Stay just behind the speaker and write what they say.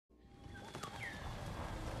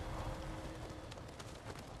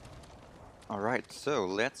Alright, so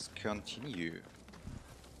let's continue.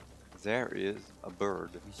 There is a bird.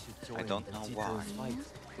 We should I join don't the know Tito's why. fight.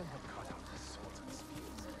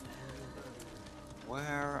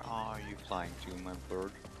 Where are you flying to, my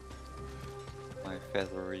bird? My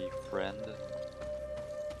feathery friend.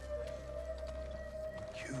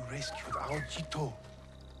 You rescued our Chito.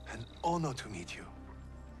 An honor to meet you.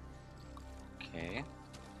 Okay.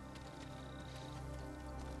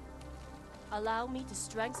 Allow me to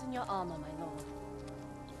strengthen your armor, my lord.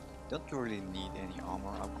 Don't really need any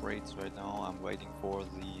armor upgrades right now. I'm waiting for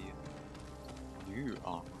the new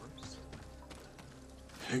armors.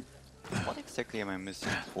 What exactly am I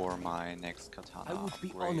missing for my next katana I would be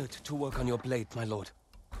upgrade? honored to work on your blade, my lord.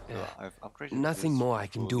 I've upgraded Nothing this more I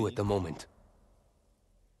can do fully. at the moment.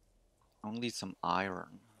 Only some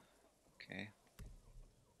iron. Okay.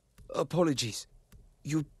 Apologies.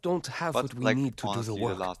 You don't have But what we like need to do the honestly, the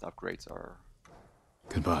work. last upgrades are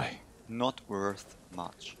Goodbye. not worth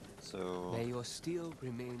much. So May your steel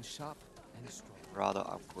remain sharp and strong. rather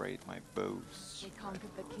upgrade my bows. They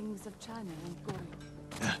conquered the kings of China and Goryeo.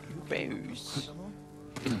 Bows.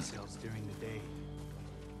 Themselves during the day.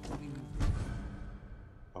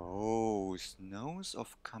 Oh, snows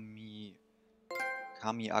of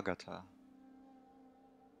Kamiagata.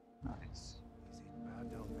 Nice. Is it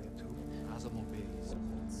bad down there too?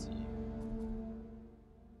 Let's see.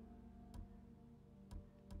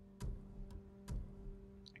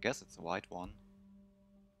 I guess it's a white one.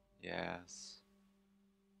 Yes.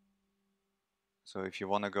 So if you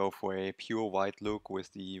want to go for a pure white look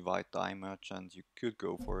with the white dye merchant, you could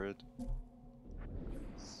go for it.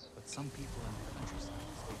 But some people in the countryside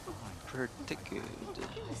stay behind. Pretty good. What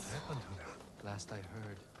happened to them? Last I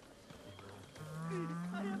heard,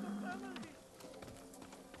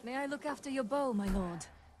 May I look after your bow, my lord?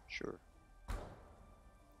 Sure.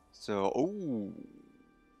 So, oh,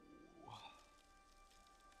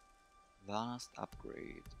 last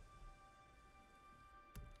upgrade.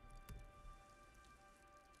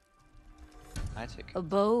 I take it. A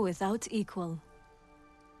bow without equal.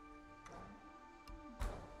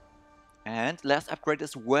 And last upgrade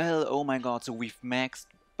as well. Oh my god, so we've maxed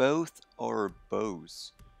both our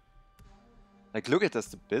bows. Like, look at the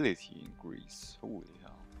stability increase. Holy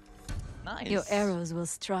hell. Nice. Your arrows will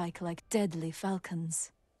strike like deadly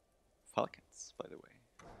falcons. Falcons, by the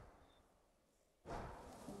way.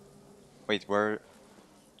 Wait, where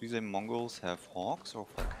do the Mongols have hawks or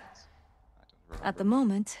falcons? I don't remember. At the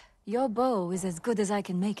moment, your bow is as good as I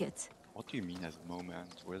can make it. What do you mean at the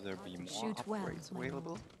moment? Will there be more Shoot well, upgrades my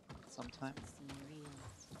available lord. sometime?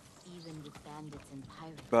 Even with bandits and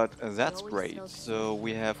pirates. But that's always great. sell So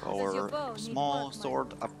we have Does your bow our need small work, my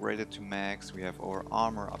sword lord? upgraded to max, we have our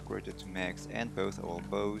armor upgraded to max, and both our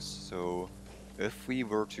bows. So if we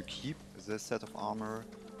were to keep this set of armor,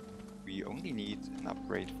 we only need an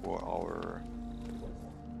upgrade for our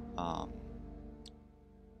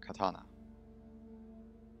katana,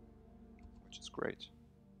 which is great.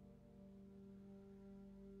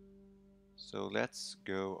 So let's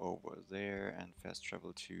go over there and fast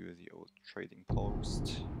travel to the old trading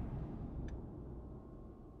post.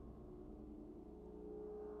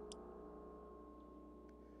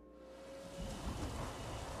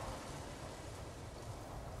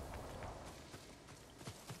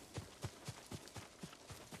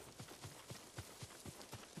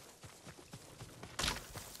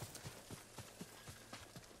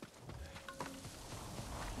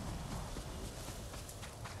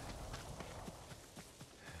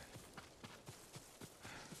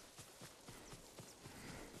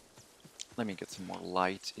 Let me get some more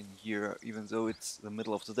light in here. Even though it's the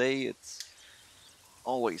middle of the day, it's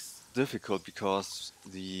always difficult because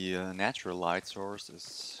the natural light source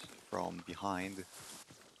is from behind.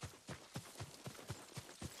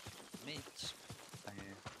 I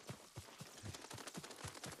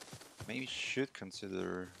maybe should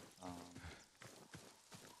consider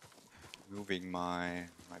moving my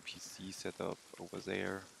PC setup over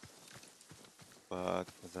there. But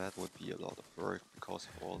that would be a lot of work because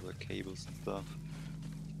of all the cables and stuff.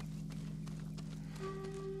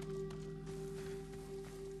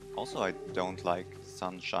 Also, I don't like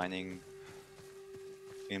sun shining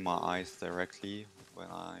in my eyes directly when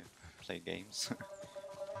I play games.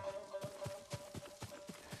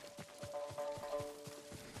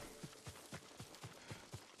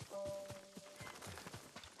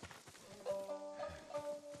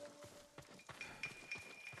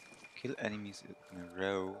 Kill enemies in a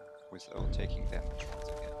row without taking damage once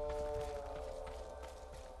again.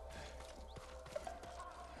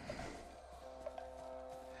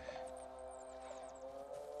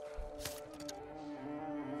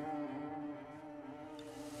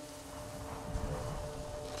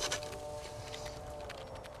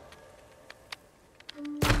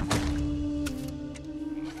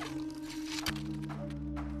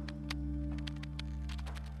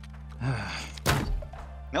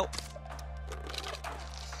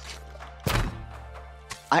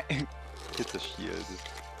 I hit the shield.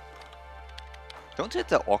 Don't hit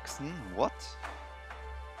the oxen. What?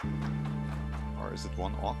 Or is it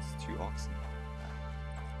one ox? Two oxen?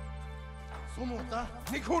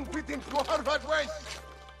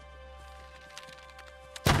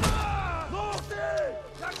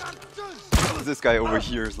 This guy over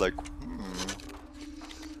here is like,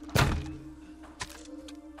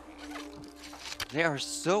 They are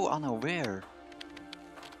so unaware.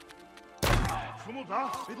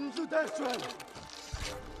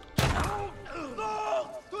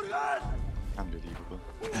 Unbelievable.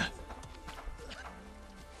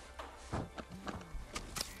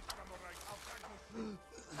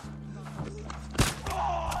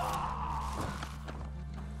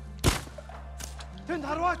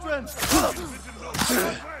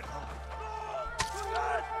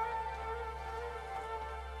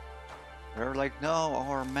 They're like, no,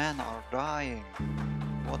 our men are dying.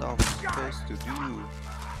 What are we supposed to do?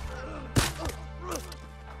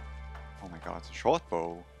 Oh my god, the short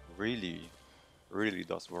bow really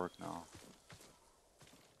does work now.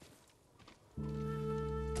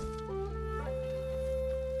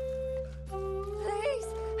 Please,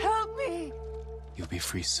 help me! You'll be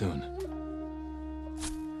free soon.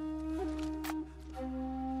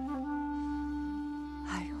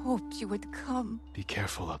 I hoped you would come. Be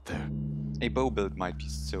careful up there. A bow build might be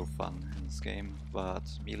so fun in this game, but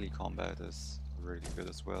melee combat is really good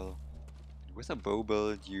as well. With a bow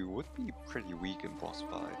build, you would be pretty weak in boss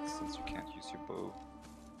fights since you can't use your bow.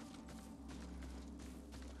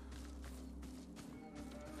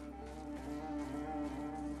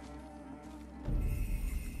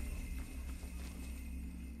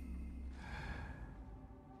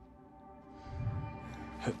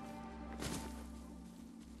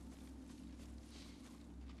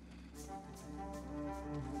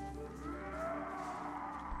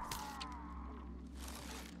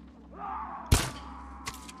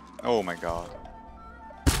 Oh my god.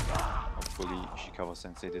 Hopefully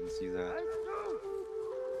Ishikawa-sensei didn't see that.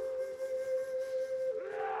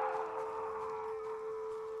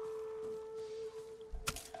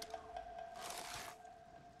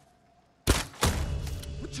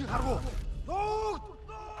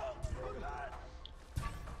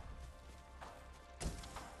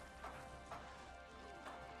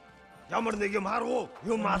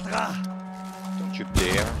 Don't you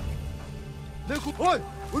dare. Dojo!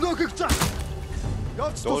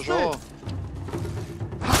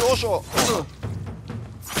 Dojo!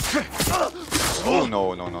 Oh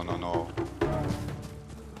no, no, no, no, no.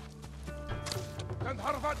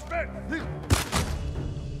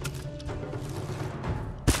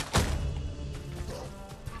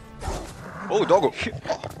 Oh, doggo!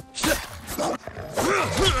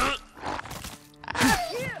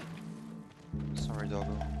 Sorry,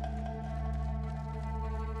 doggo.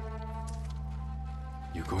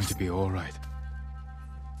 You're going to be all right.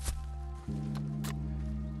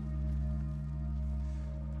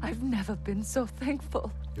 I've never been so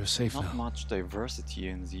thankful. You're safe Not now. much diversity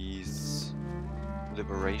in these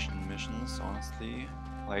liberation missions, honestly.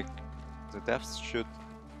 Like, the devs should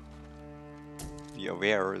be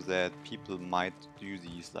aware that people might do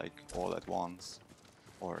these like all at once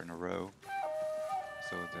or in a row.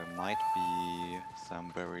 So there might be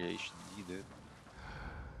some variation needed.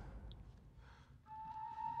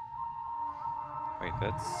 Wait,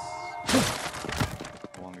 that's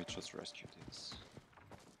the one we just rescued is.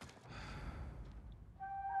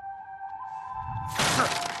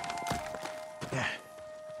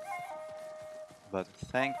 But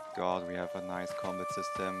thank God we have a nice combat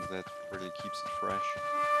system that really keeps it fresh.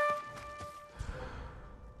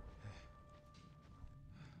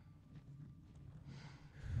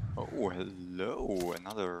 Oh, hello!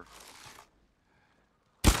 Another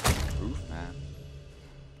roof man.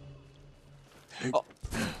 Oh!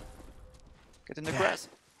 Get in the grass!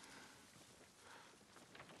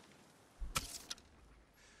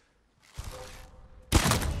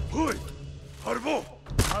 Hoi! Harbo!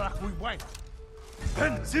 Alak we wait!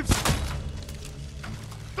 Ben zips!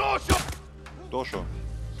 Dosho! Dosho.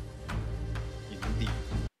 Indeed.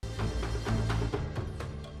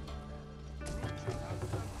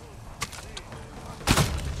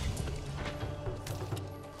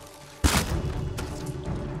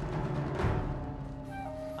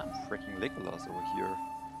 I'm freaking Legolas over here,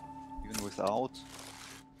 even without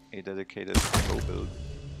a dedicated bow build.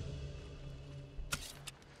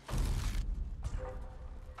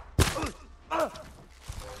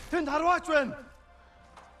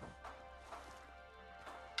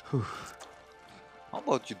 How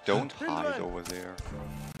about you don't hide over there?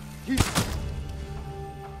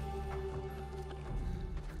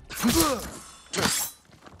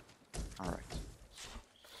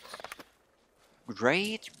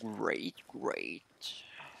 Great, great, great.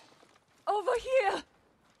 Over here!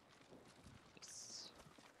 Yes.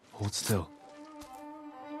 Hold still.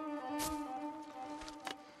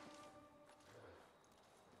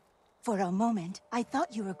 For a moment, I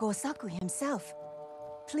thought you were Gosaku himself.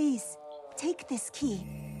 Please, take this key.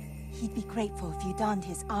 He'd be grateful if you donned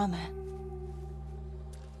his armor.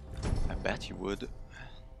 I bet you would.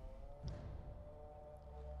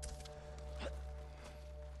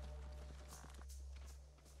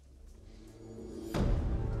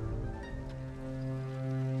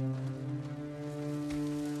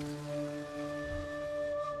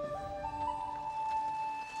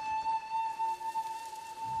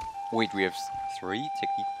 Wait, we have 3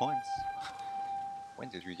 technique points? When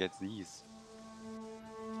did we get these?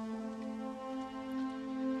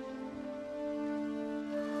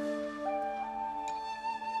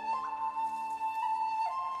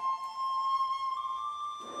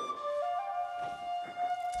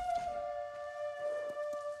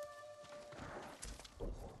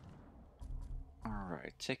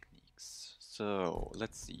 Alright, techniques. So,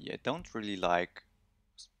 let's see. I don't really like...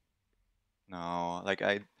 No, like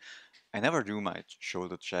I never do my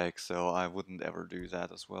shoulder check, so I wouldn't ever do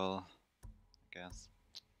that as well, I guess.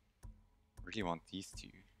 Really want these two.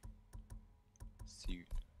 Soon.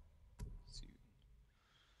 Soon.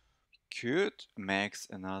 Could max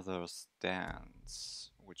another stance,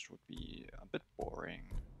 which would be a bit boring.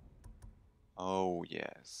 Oh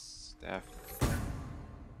yes, definitely.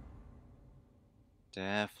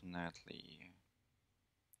 Definitely.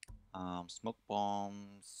 Smoke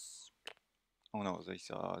bombs. Oh no, these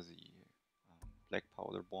are the black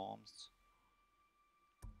powder bombs.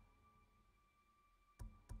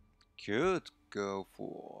 Could go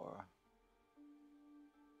for...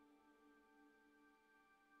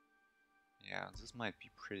 Yeah, this might be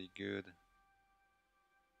pretty good.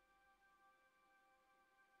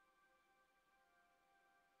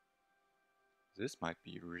 This might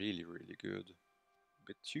be really, really good. A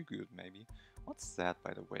bit too good, maybe. What's that,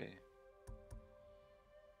 by the way?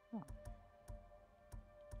 Huh.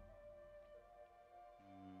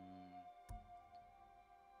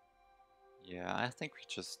 Yeah, I think we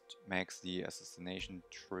just max the assassination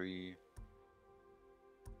tree.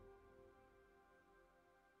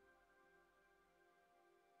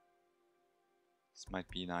 This might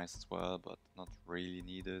be nice as well, but not really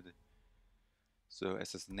needed. So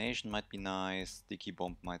assassination might be nice, sticky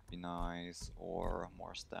bomb might be nice, or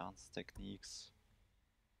more stance techniques.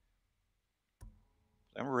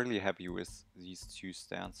 I'm really happy with these 2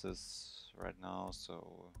 stances right now,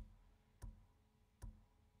 so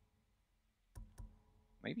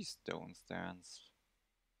maybe stone stance.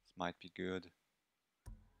 This might be good.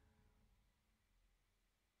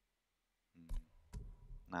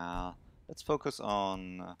 Nah, let's focus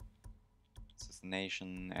on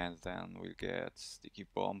assassination and then we'll get sticky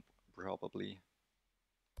bomb probably.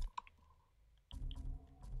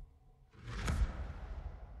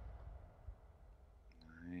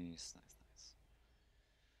 Nice, nice, nice.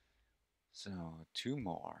 So 2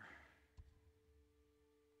 more.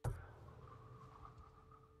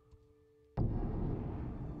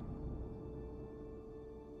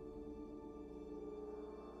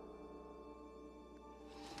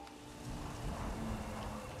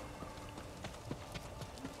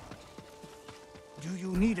 Do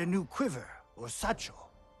you need a new quiver or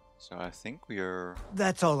satchel? So I think we are...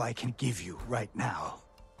 That's all I can give you right now.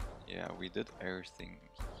 Yeah, we did everything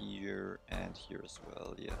here and here as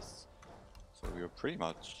well, yes. So we are pretty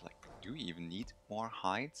much like... Do we even need more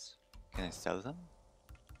hides? Can I sell them?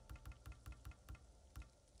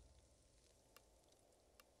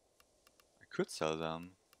 I could sell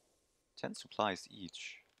them. 10 supplies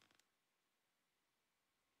each.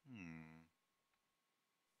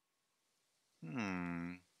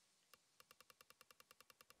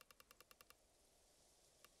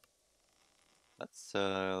 Let's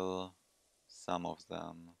sell some of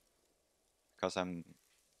them. Because I'm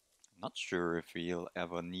not sure if we'll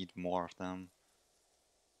ever need more of them.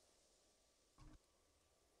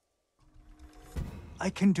 I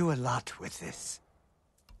can do a lot with this.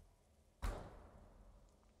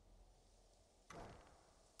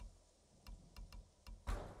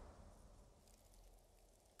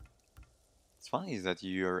 It's funny that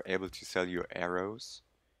you're able to sell your arrows.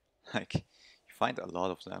 Like, you find a lot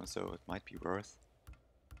of them, so it might be worth.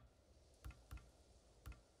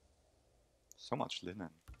 So much linen.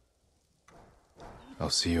 I'll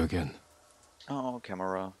see you again. Oh,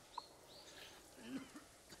 camera.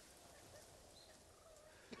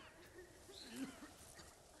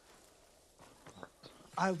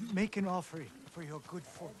 I'll make an offering for your good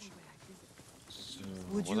fortune.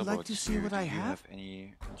 Would what you like about to see you? what Do I you have?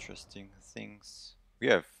 any interesting things? We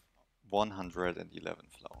have 111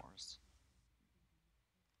 flowers.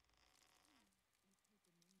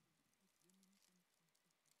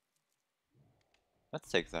 Let's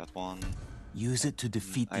take that one. Use it to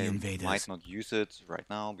defeat the I invaders. might not use it right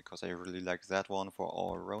now because I really like that one for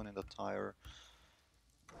our Ronin attire.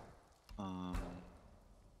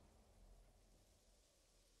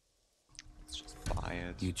 Let's just buy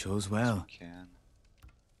it. You chose as well. we can.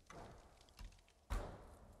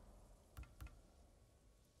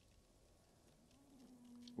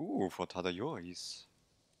 Ooh, for Tadayori's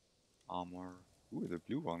armor. Ooh, the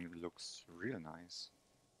blue one looks real nice.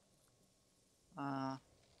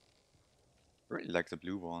 Really like the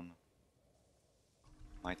blue one.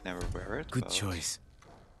 Might never wear it. Good but choice. alright.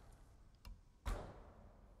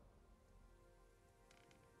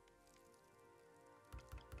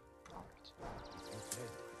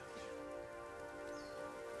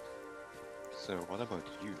 So, what about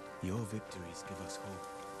you? Your victories give us hope.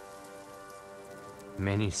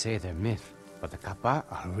 Many say they're myth, but the kappa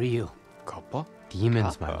are real. Kappa?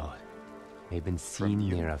 Demons, my Kappa? lord. They've been From seen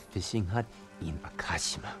you? near a fishing hut in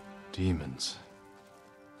Akashima. Demons.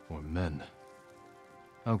 Or men.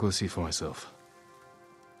 I'll go see for myself.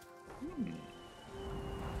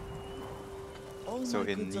 All So my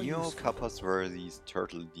in goods are Neo, useful. Kappas were these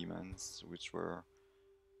turtle demons, which were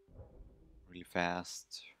really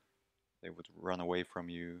fast. They would run away from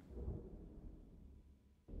you.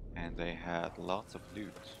 And they had lots of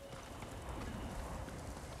loot.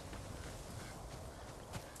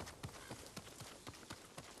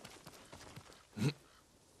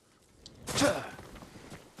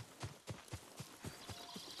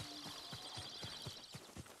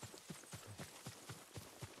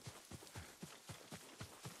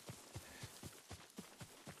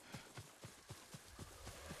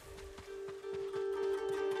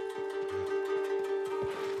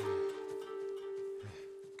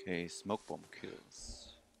 Okay, smoke bomb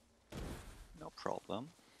kills. No problem.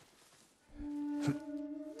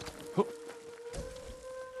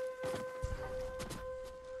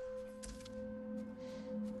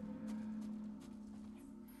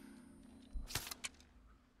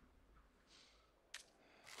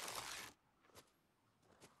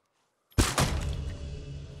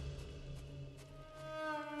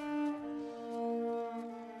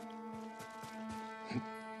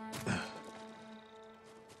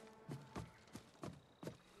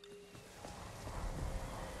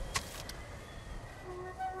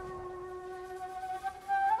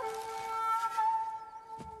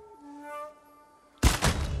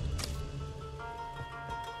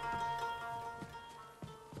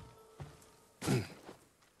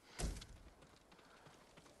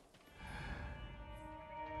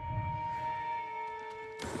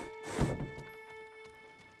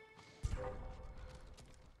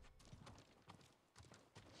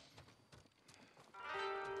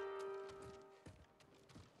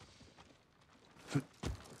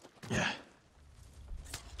 Yeah.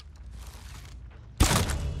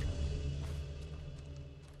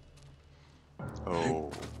 Oh,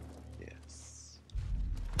 yes.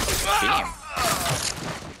 Damn.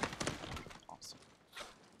 Awesome.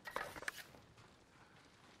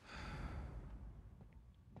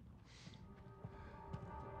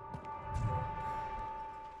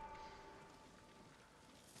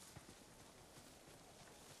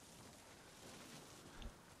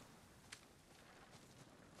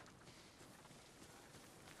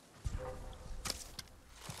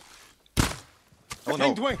 Oh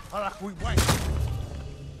no!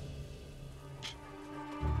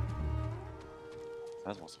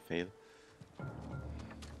 That was a fail.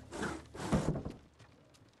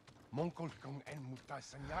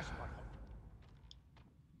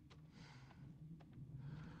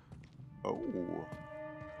 Oh.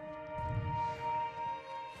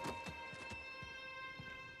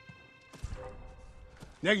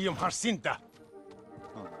 Negium Harsinta.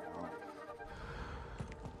 Oh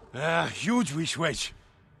no. Huge wish wedge.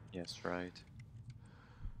 Yes, right.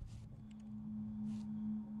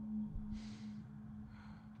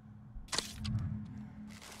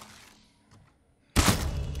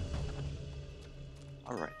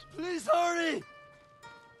 Alright. Please hurry!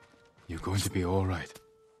 You're going to be all right.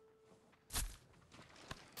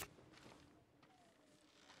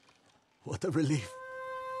 What a relief.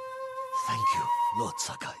 Thank you, Lord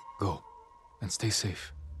Sakai. Go. And stay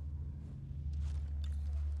safe.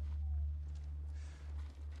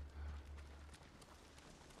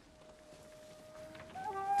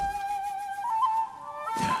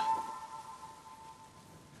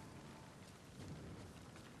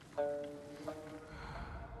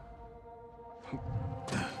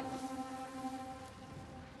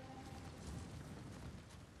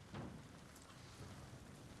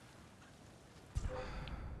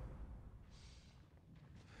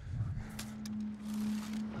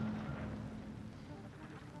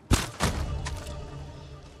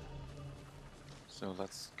 So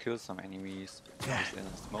let's kill some enemies within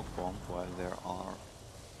a smoke bomb while there are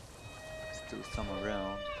still some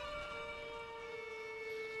around.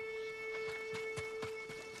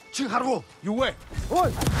 Haru, you wait.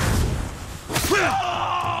 Hurry!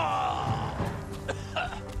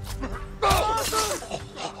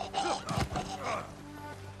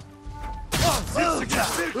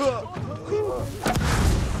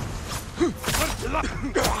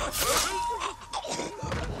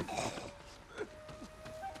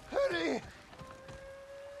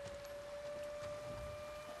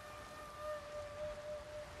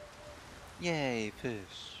 Yay, fish.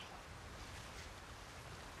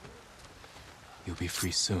 You'll be free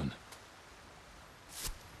soon.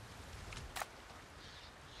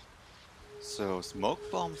 So smoke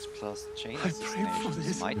bombs plus chain I prayed for assassinations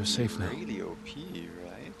this. might You're be safe now. really OP,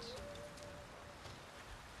 right?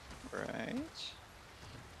 Right?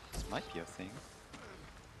 This might be a thing.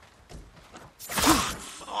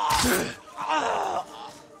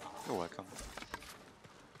 You're welcome.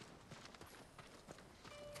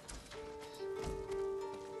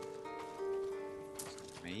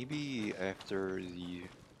 Maybe after the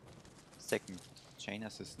second chain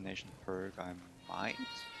assassination perk I might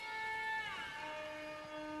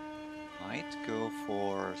go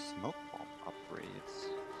for smoke bomb upgrades.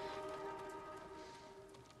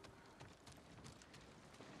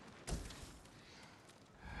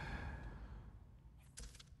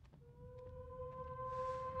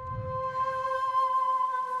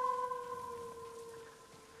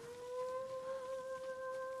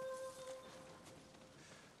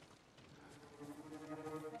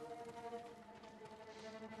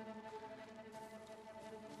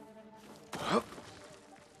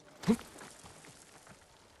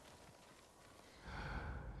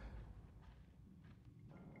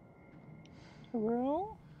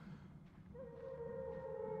 Well,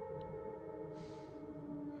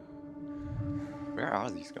 where are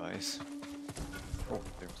these guys? Oh,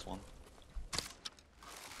 there's one.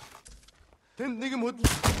 Then nigga 못.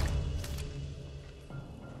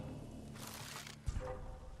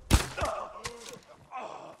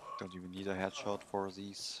 Don't even need a headshot for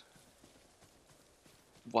these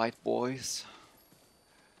white boys.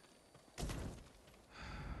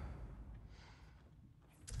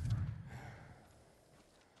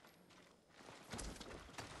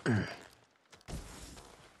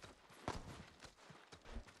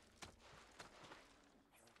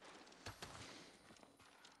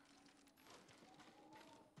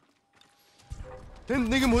 Then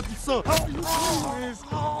nigga 못 있어.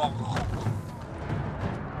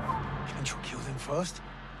 Can't you kill them first?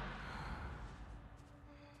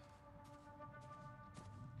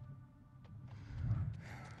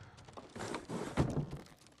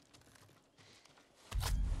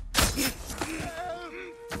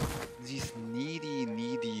 These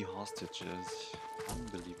needy hostages.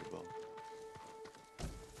 Unbelievable.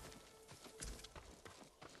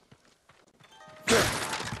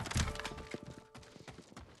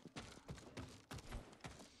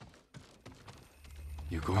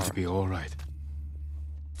 You're going to be all right.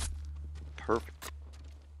 Perfect.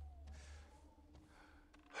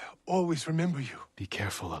 Always remember you. Be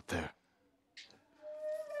careful up there.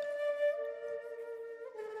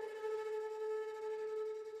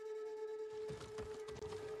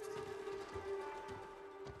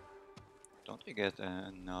 Don't you get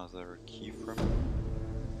another key from it?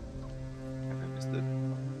 Have I missed it?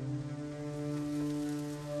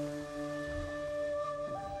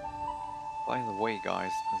 By the way,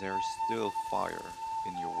 guys, there's still fire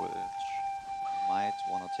in your village. You might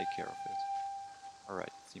want to take care of it.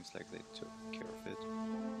 Alright, seems like they took care of it.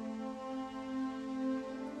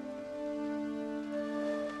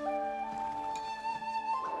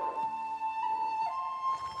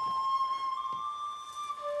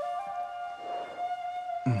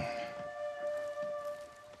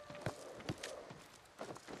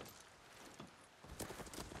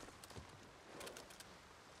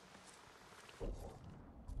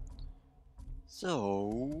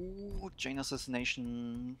 So, chain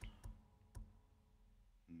assassination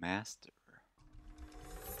master.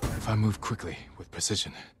 If I move quickly, with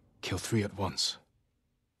precision, kill 3 at once,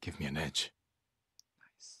 give me an edge.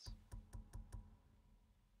 Nice.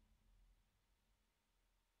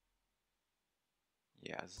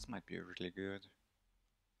 Yeah, this might be really good.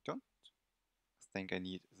 Don't think I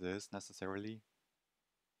need this necessarily.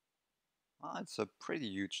 It's a pretty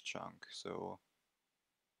huge chunk, so...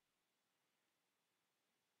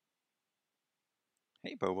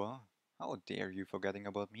 Hey Boba, how dare you forgetting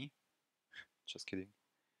about me? Just kidding.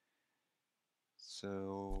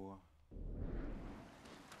 So...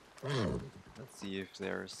 let's see if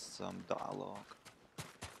there's some dialogue.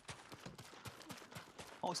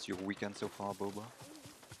 How's your weekend so far, Boba?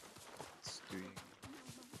 It's doing...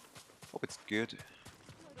 Hope it's good.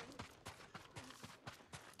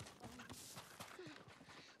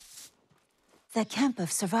 That camp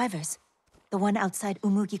of survivors, the one outside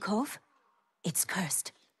Umugi Cove, it's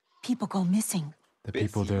cursed. People go missing. The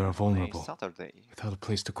people Busy there are on a vulnerable, Saturday. without a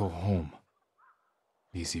place to call home.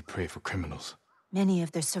 Easy prey for criminals. Many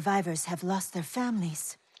of the survivors have lost their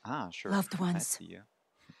families, Ah, sure. loved I ones. see you.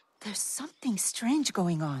 There's something strange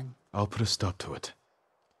going on. I'll put a stop to it.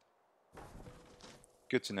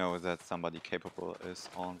 Good to know that somebody capable is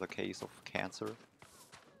on the case of cancer.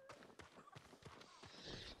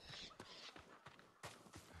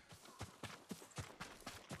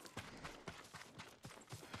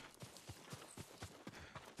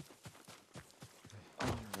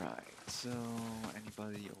 Alright, so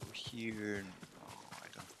anybody over here? No, I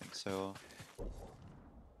don't think so.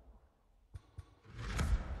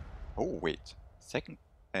 Oh wait, second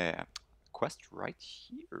quest right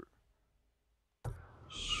here.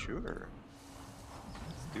 Sure,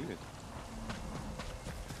 let's do it.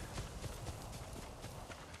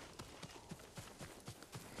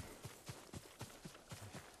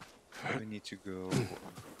 We need to go on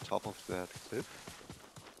top of that cliff.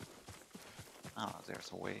 Ah, there's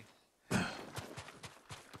a way.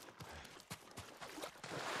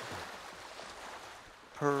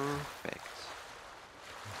 Perfect.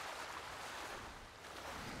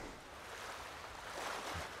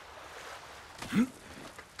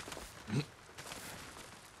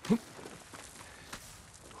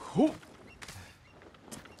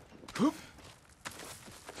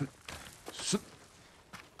 So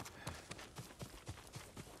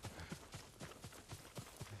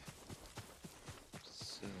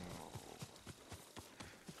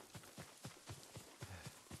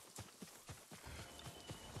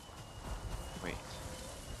wait,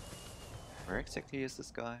 where exactly is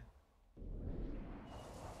this guy?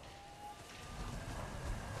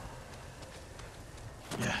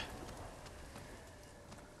 Yeah.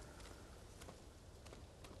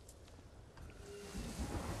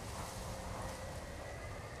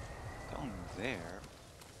 Down there.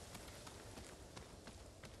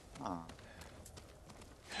 Ah.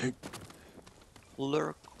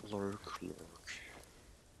 Lurk, lurk, lurk.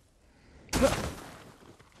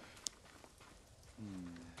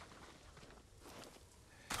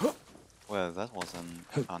 Well, that was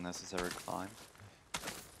an unnecessary climb.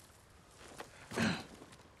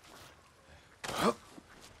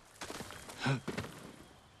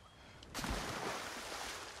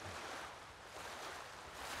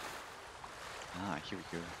 Ah, here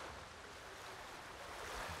we go.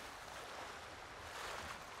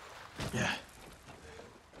 Yeah.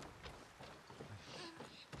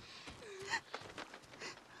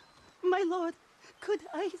 My lord, could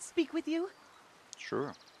I speak with you?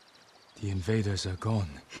 Sure. The invaders are gone.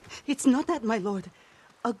 It's not that, my lord.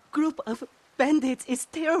 A group of bandits is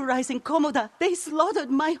terrorizing Komoda. They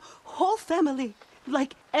slaughtered my whole family,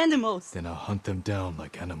 like animals. Then I'll hunt them down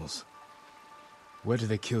like animals. Where did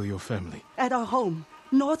they kill your family? At our home,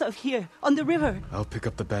 north of here, on the river. I'll pick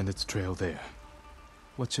up the bandits' trail there.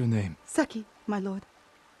 What's your name? Saki, my lord.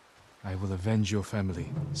 I will avenge your family,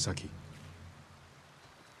 Saki.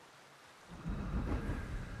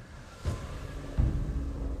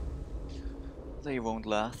 They won't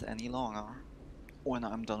last any longer when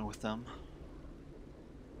I'm done with them.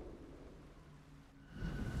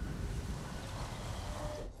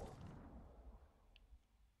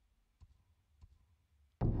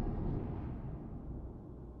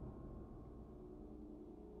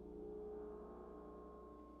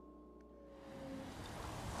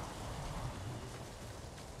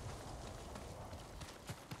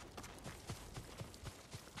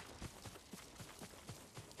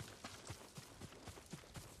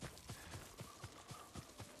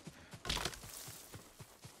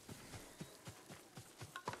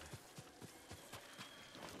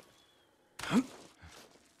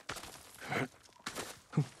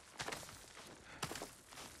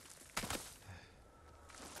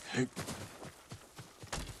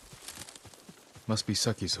 Must be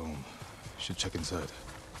Saki's home. Should check inside.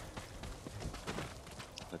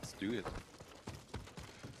 Let's do it.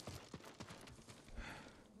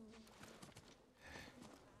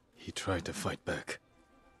 He tried to fight back.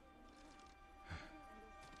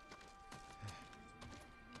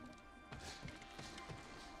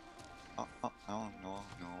 Oh, no.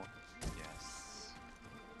 Yes.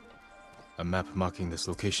 A map marking this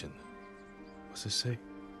location. What's it say?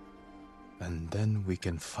 And then we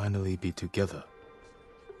can finally be together.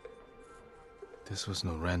 This was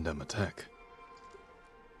no random attack.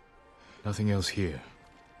 Nothing else here.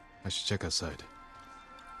 I should check outside.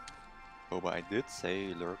 Oh, but I did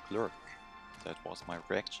say lurk, lurk. That was my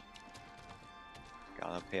reaction.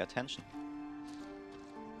 Gotta pay attention.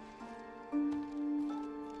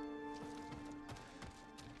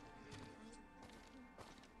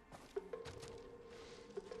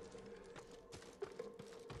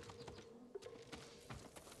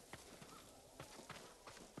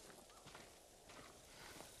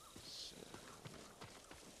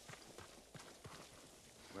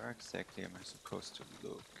 Where exactly am I supposed to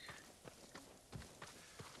look?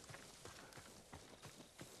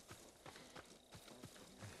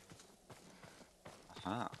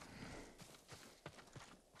 Aha.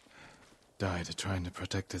 Died trying to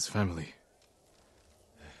protect his family.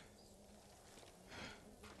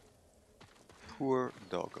 Poor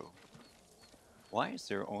doggo. Why is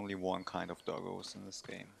there only one kind of doggos in this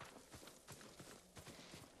game?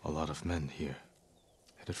 A lot of men here,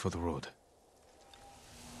 headed for the road.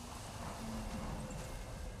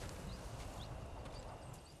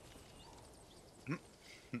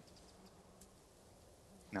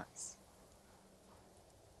 Nice.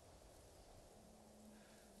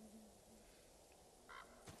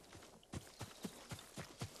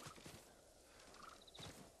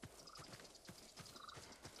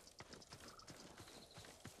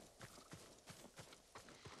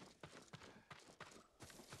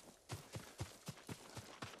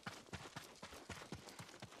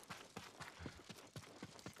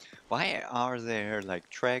 Why are there like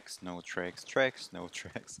tracks, no tracks, tracks, no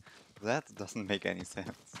tracks? That doesn't make any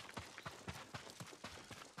sense.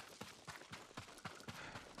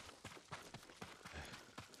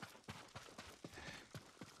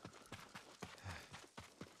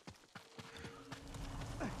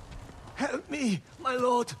 Help me, my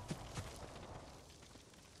lord.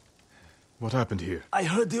 What happened here? I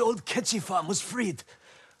heard the old Ketchy farm was freed.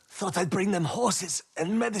 Thought I'd bring them horses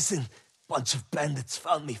and medicine. Bunch of bandits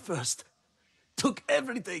found me first. Took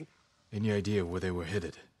everything. Any idea where they were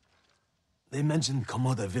headed? They mentioned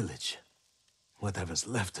Komoda village. Whatever's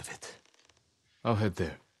left of it. I'll head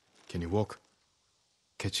there. Can you walk?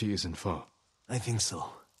 Ketchy isn't far. I think so.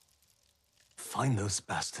 Find those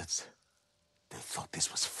bastards. They thought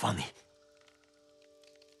this was funny.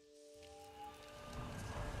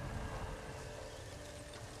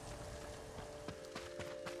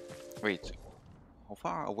 Wait, how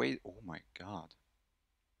far away? Oh my god.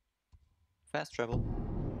 Fast travel.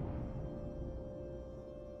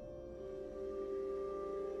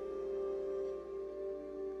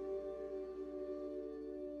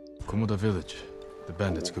 Komoda village. The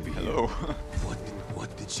bandits could be here. Hello.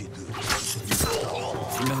 What did she do?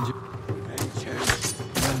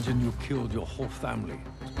 Imagine you killed your whole family.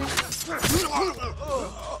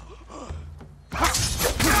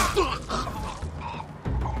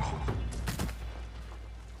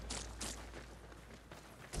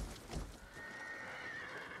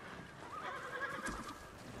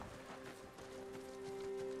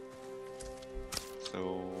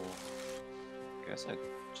 So, guess I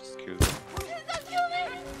just killed him. Please don't kill me!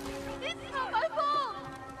 It's not my fault!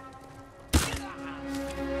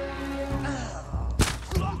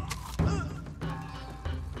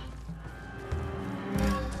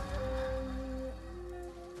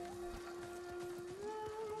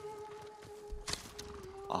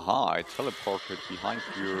 Aha, I teleported behind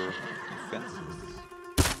your fences.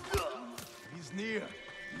 He's near.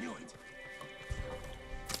 Knew it.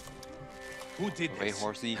 Who did Away, this?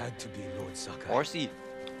 horsey. Had to be Lord Sakai. Horsey!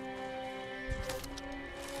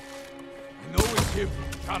 I know it's him.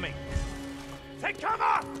 Coming. Take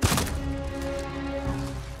cover!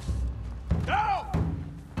 Down!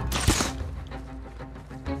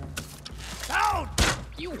 Down!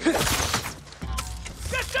 You! Get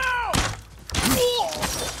down!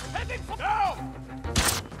 Heading for down!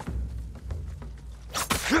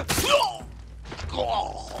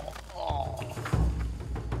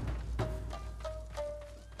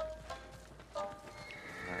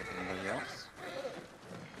 Alright, anybody else?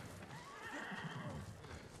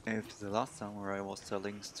 If the last samurai was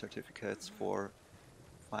selling certificates for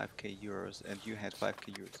 5k euros and you had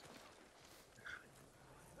 5k euros.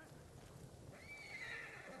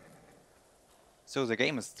 So the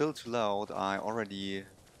game is still too loud. I already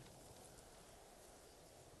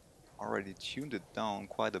tuned it down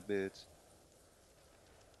quite a bit.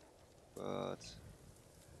 But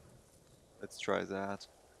let's try that.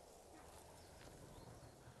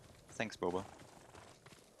 Thanks, Boba.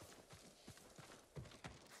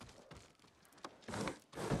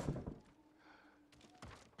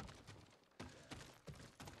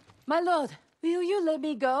 My lord, will you let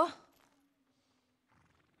me go?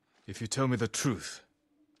 If you tell me the truth,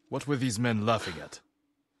 what were these men laughing at?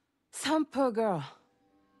 Some poor girl.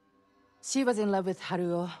 She was in love with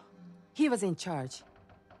Haruo. He was in charge.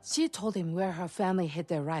 She told him where her family hid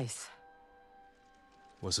their rice.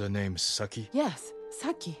 Was her name Saki? Yes,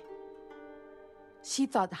 Saki. She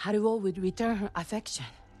thought Haruo would return her affection.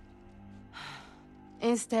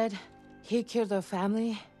 Instead, he killed her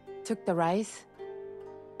family, took the rice,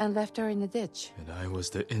 and left her in the ditch. And I was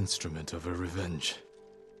the instrument of her revenge.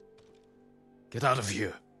 Get out of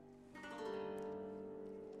here!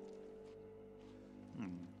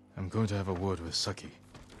 I'm going to have a word with Saki.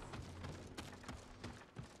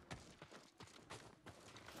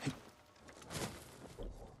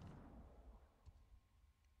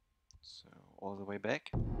 So, all the way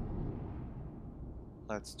back.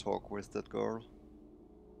 Let's talk with that girl.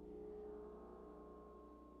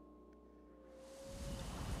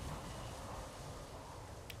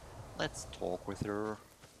 Let's talk with her.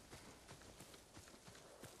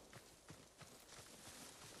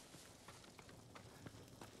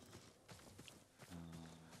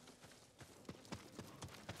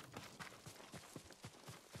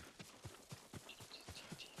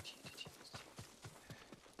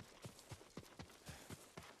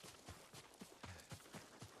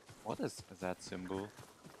 What is that symbol?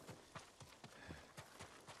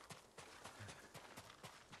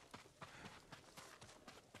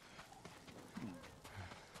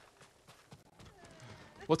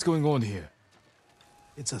 What's going on here?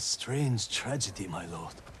 It's a strange tragedy, my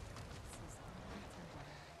lord.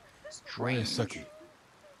 Why is Saki?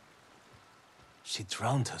 She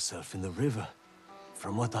drowned herself in the river.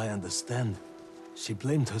 From what I understand, she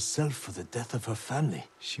blamed herself for the death of her family.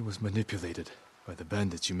 She was manipulated by the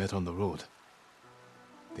bandits you met on the road.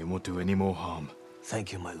 They won't do any more harm.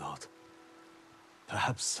 Thank you, my lord.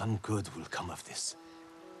 Perhaps some good will come of this.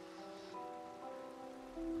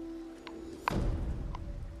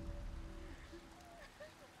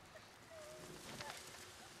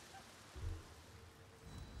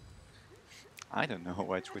 I don't know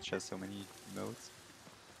why Twitch has so many emotes.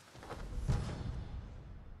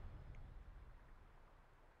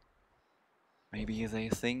 Maybe they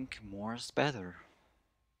think more is better.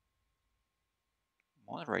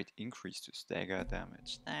 Moderate increase to stagger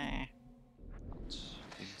damage. Nah, not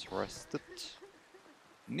interested.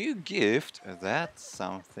 New gift, that's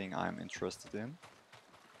something I'm interested in.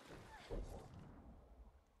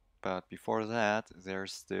 But before that,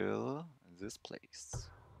 there's still this place.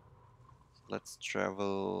 Let's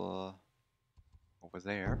travel over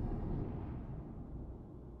there.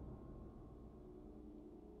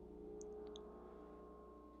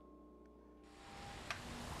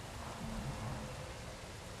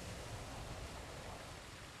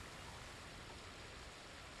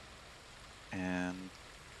 And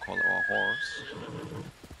call our horse.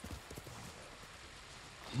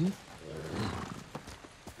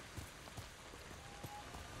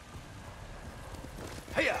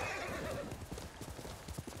 Hiya!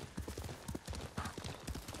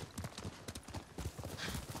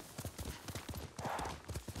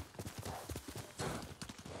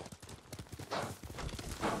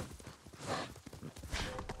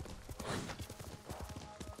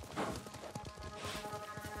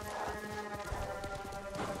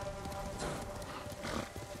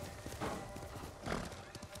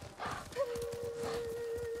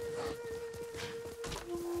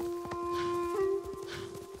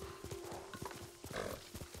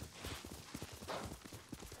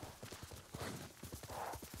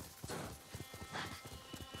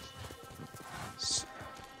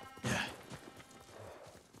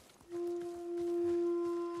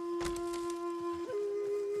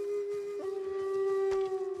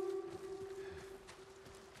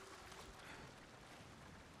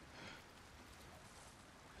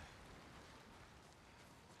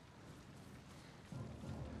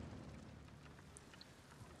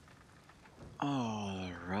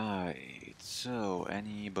 Alright, so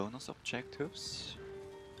any bonus objectives?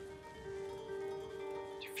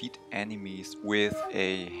 Defeat enemies with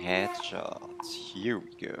a headshot. Here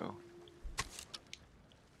we go.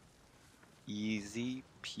 Easy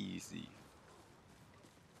peasy.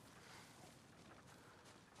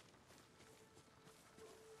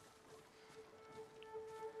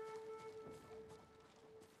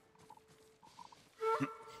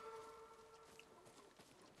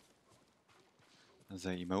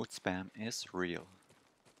 The emote spam is real.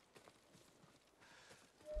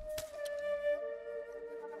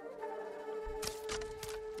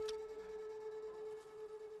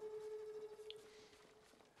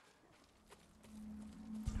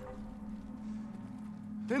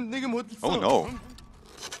 Oh no!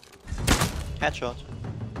 Headshot.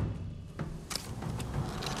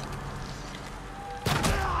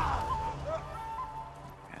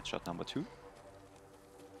 Headshot number number 2.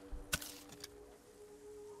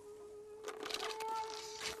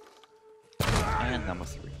 And number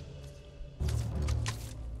 3.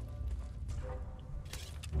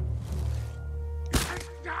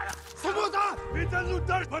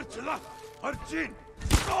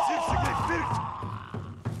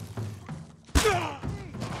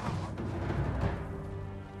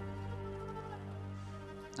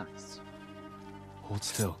 Nice. Hold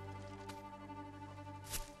still.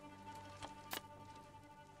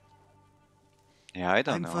 Yeah, I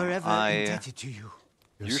don't I'm know. forever I indebted to you.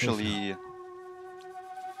 usually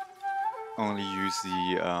only use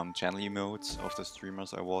the channel emotes of the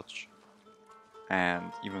streamers I watch,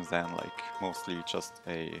 and even then, like, mostly just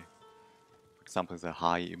a, for example, the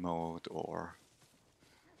hi emote or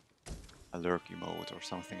a lurk emote or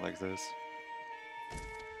something like this.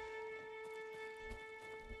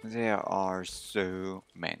 There are so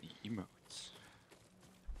many emotes.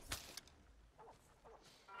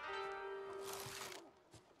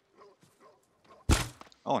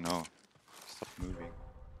 Oh no, stop moving.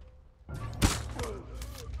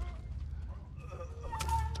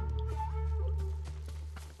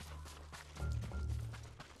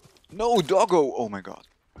 No, Doggo! Oh my god.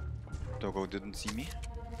 Doggo didn't see me.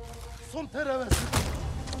 Don't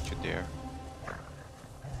you dare.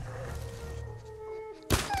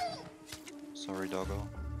 Sorry, Doggo.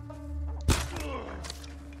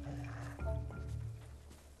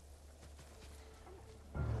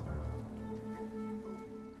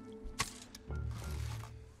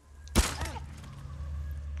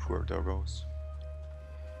 Poor Doggos.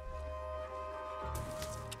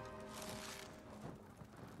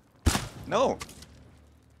 No!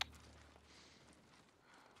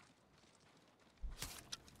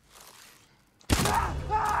 Can't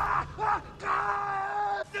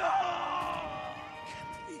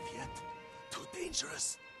leave yet. Too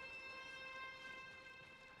dangerous.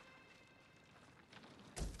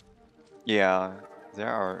 Yeah, there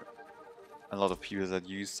are a lot of people that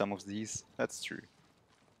use some of these. That's true.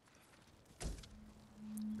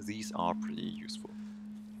 These are pretty useful.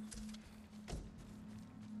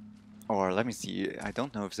 Or let me see, I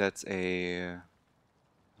don't know if that's a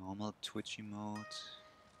normal Twitch emote.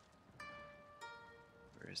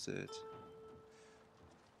 Where is it?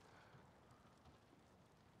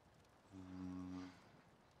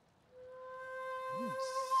 I don't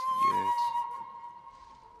see it.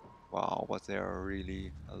 Wow, but there are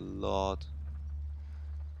really a lot.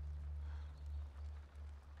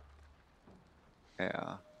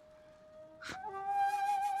 Yeah.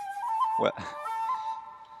 Well.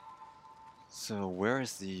 So where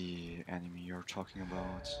is the enemy you're talking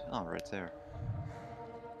about? Oh, right there.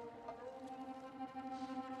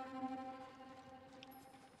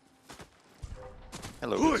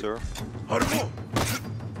 Hello, good sir.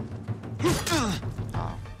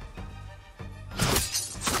 Ah.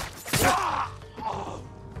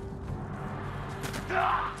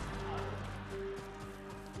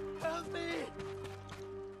 Help me!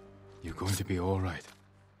 You're going to be all right.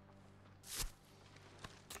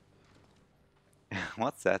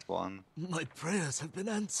 What's that one? My prayers have been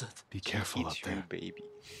answered. Be careful out Eat there. you, baby.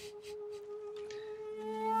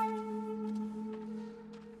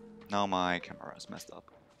 Now my camera is messed up.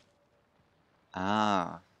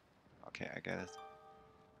 Ah. Okay, I get it.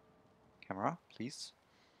 Camera, please.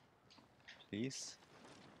 Please.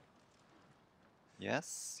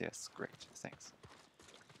 Yes, yes, great, thanks.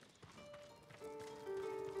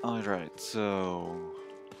 Alright, so...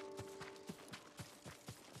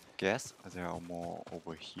 guess there are more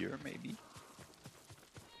over here, maybe?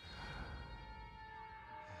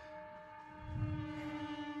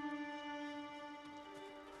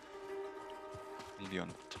 Maybe on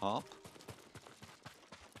the top?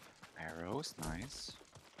 Arrows, nice.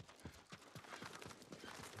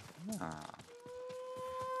 Ah.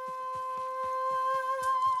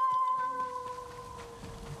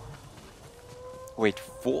 Wait,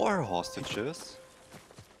 4 hostages?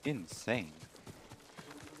 Insane.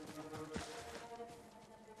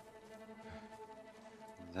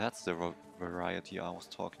 That's the variety I was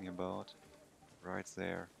talking about. Right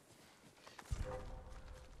there.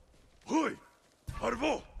 Hoi!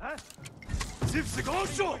 Arvo!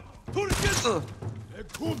 Sipsigasho!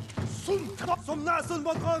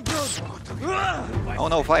 Oh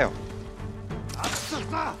no, fire!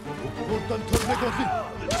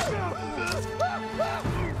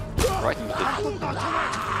 Right in the dick.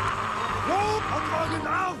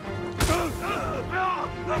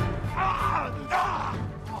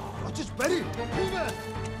 Just ready!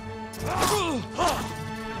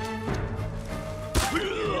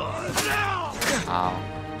 Ow.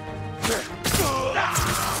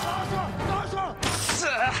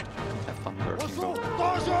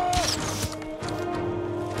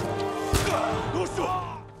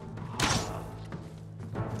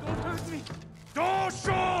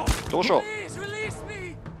 Dojo! Please release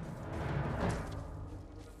me!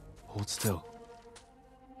 Hold still.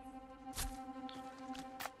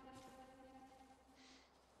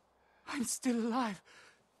 I'm still alive.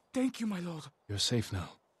 Thank you, my lord. You're safe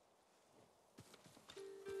now.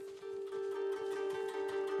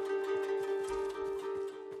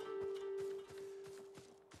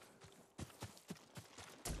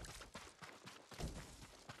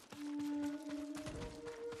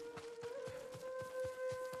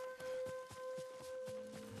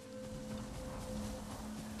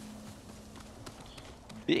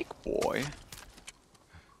 Big boy.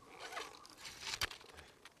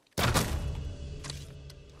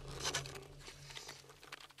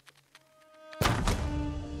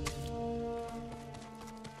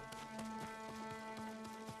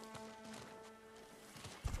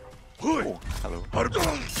 Oh, hello.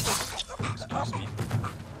 Excuse me.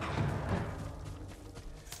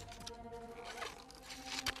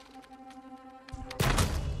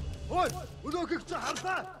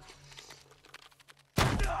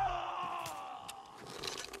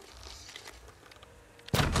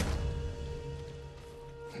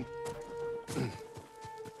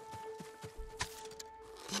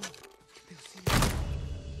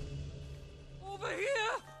 Over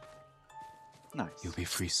here! Nice. You'll be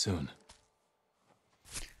free soon.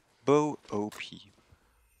 Bow OP.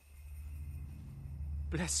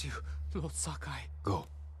 Bless you, Lord Sakai. Go,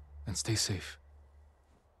 and stay safe.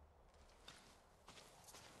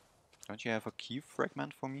 Don't you have a key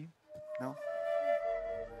fragment for me? No?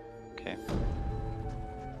 Okay.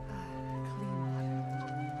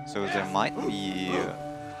 So there might be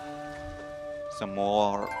some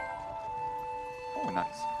more... Oh,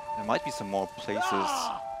 nice. There might be some more places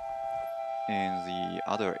in the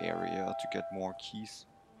other area to get more keys.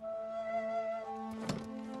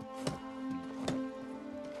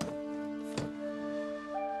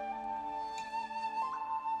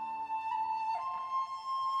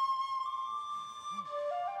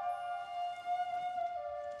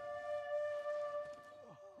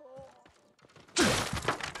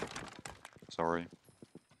 Sorry.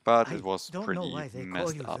 But it was don't know pretty why they call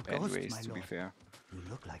messed you up the ghost, anyways, my to be lord. fair. You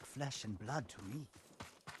look like flesh and blood to me.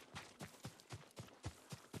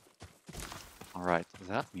 Alright,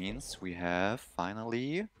 that means we have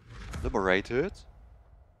finally liberated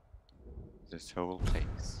this whole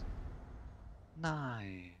place.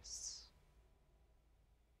 Nice.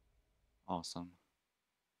 Awesome.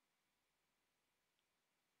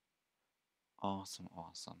 Awesome,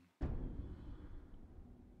 awesome.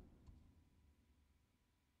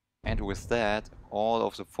 And with that, all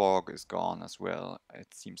of the fog is gone as well,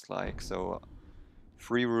 it seems like. So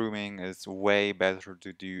free roaming is way better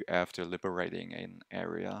to do after liberating an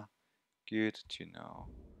area. Good to know.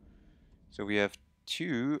 So we have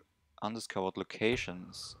 2 undiscovered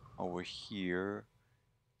locations over here.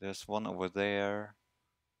 There's one over there.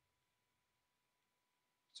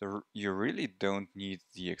 So you really don't need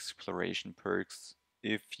the exploration perks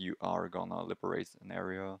if you are gonna liberate an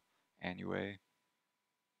area anyway.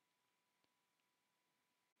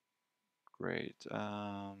 Great.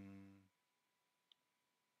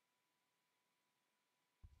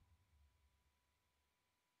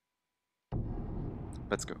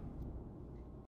 Let's go.